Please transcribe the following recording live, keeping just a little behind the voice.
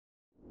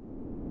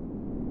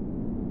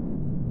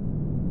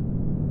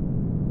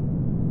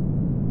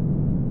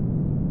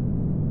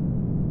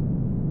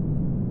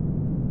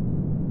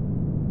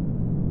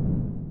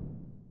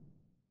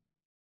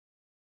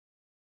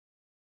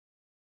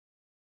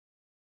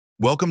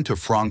Welcome to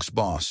Fronx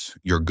Boss,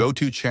 your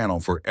go-to channel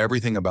for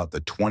everything about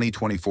the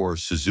 2024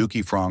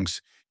 Suzuki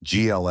Fronx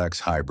GLX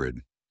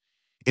Hybrid.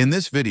 In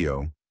this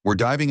video, we're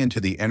diving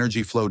into the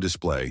energy flow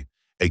display,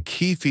 a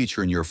key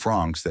feature in your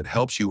Fronx that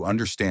helps you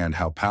understand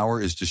how power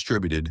is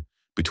distributed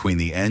between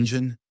the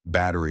engine,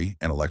 battery,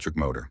 and electric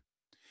motor.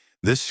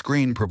 This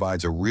screen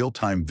provides a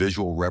real-time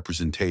visual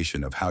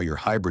representation of how your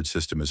hybrid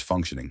system is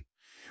functioning.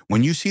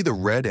 When you see the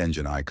red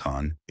engine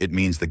icon, it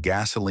means the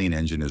gasoline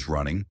engine is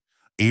running,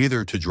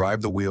 either to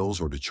drive the wheels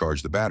or to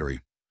charge the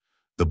battery.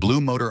 The blue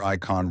motor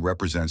icon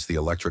represents the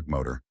electric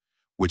motor,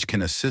 which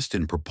can assist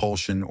in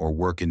propulsion or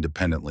work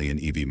independently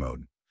in EV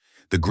mode.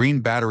 The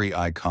green battery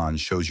icon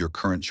shows your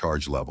current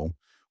charge level,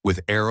 with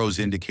arrows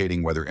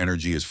indicating whether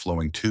energy is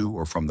flowing to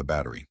or from the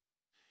battery.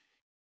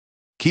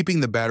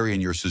 Keeping the battery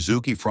in your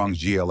Suzuki Fronx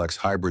GLX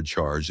Hybrid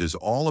charged is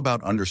all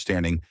about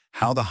understanding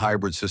how the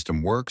hybrid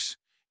system works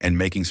and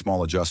making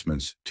small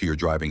adjustments to your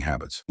driving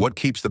habits. What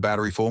keeps the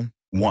battery full?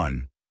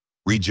 1.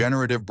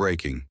 Regenerative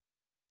braking.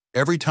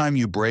 Every time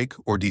you brake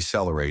or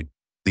decelerate,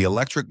 the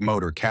electric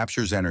motor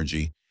captures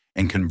energy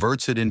and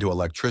converts it into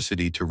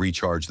electricity to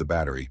recharge the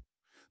battery.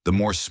 The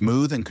more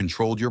smooth and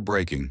controlled your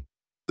braking,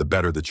 the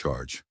better the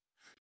charge.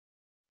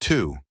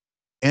 2.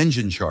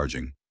 Engine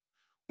charging.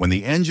 When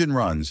the engine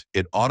runs,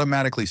 it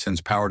automatically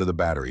sends power to the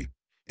battery.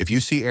 If you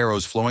see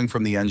arrows flowing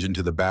from the engine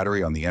to the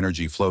battery on the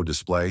energy flow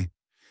display,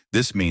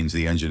 this means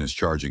the engine is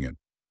charging it.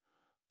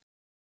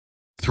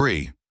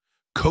 3.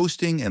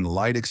 Coasting and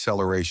light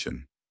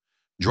acceleration.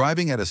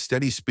 Driving at a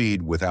steady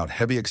speed without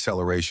heavy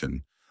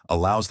acceleration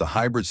allows the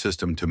hybrid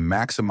system to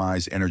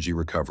maximize energy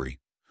recovery.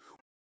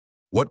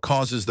 What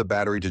causes the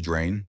battery to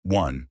drain?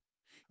 1.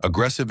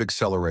 Aggressive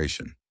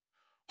acceleration.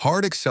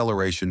 Hard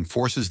acceleration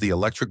forces the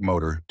electric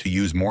motor to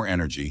use more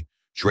energy,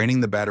 draining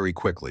the battery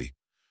quickly.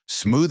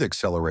 Smooth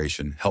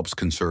acceleration helps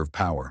conserve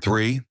power.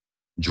 3.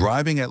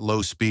 Driving at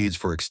low speeds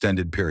for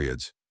extended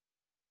periods.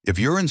 If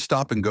you're in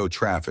stop-and-go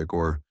traffic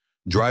or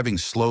driving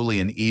slowly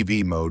in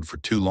EV mode for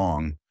too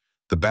long,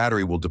 the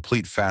battery will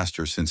deplete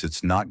faster since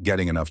it's not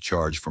getting enough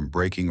charge from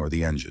braking or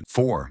the engine.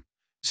 4.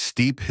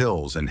 Steep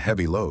hills and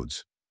heavy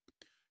loads.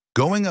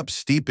 Going up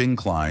steep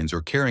inclines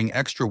or carrying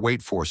extra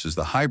weight forces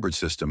the hybrid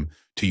system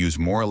to use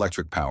more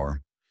electric power,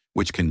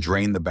 which can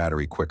drain the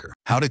battery quicker.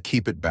 How to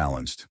keep it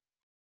balanced.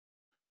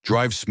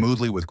 Drive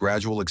smoothly with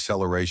gradual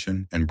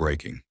acceleration and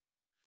braking.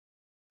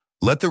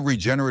 Let the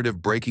regenerative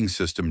braking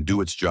system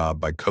do its job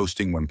by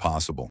coasting when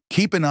possible.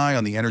 Keep an eye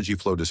on the energy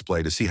flow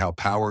display to see how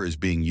power is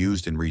being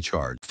used and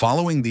recharged.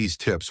 Following these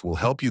tips will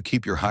help you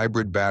keep your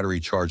hybrid battery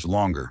charged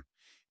longer,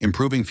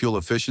 improving fuel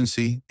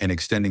efficiency and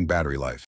extending battery life.